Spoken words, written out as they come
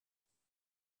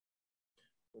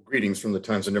Well, greetings from the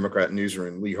Times and Democrat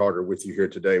newsroom. Lee Harder with you here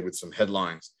today with some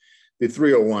headlines. The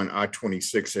 301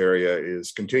 I-26 area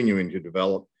is continuing to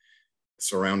develop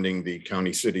surrounding the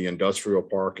County City Industrial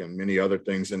Park and many other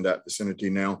things in that vicinity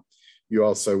now. You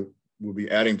also will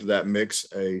be adding to that mix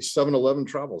a 7-Eleven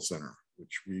travel center,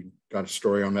 which we got a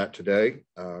story on that today.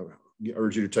 I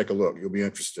urge you to take a look. You'll be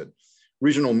interested.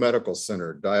 Regional Medical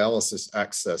Center, Dialysis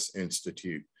Access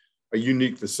Institute, a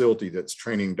unique facility that's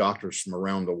training doctors from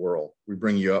around the world. We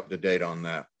bring you up to date on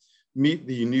that. Meet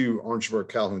the new Orangeburg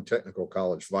Calhoun Technical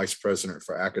College Vice President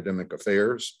for Academic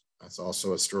Affairs. That's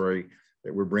also a story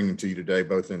that we're bringing to you today,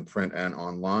 both in print and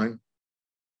online.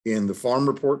 In the Farm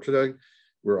Report today,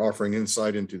 we're offering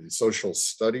insight into the Social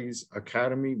Studies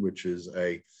Academy, which is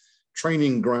a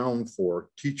training ground for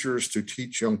teachers to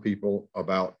teach young people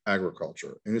about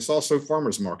agriculture. And it's also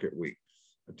Farmers Market Week,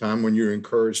 a time when you're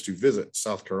encouraged to visit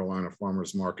South Carolina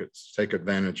farmers markets, take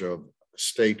advantage of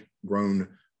state-grown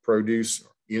produce,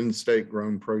 in-state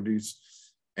grown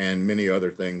produce, and many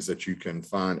other things that you can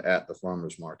find at the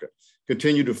farmers market.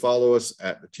 Continue to follow us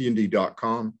at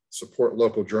tnd.com, support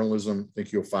local journalism. I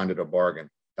think you'll find it a bargain.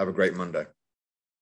 Have a great Monday.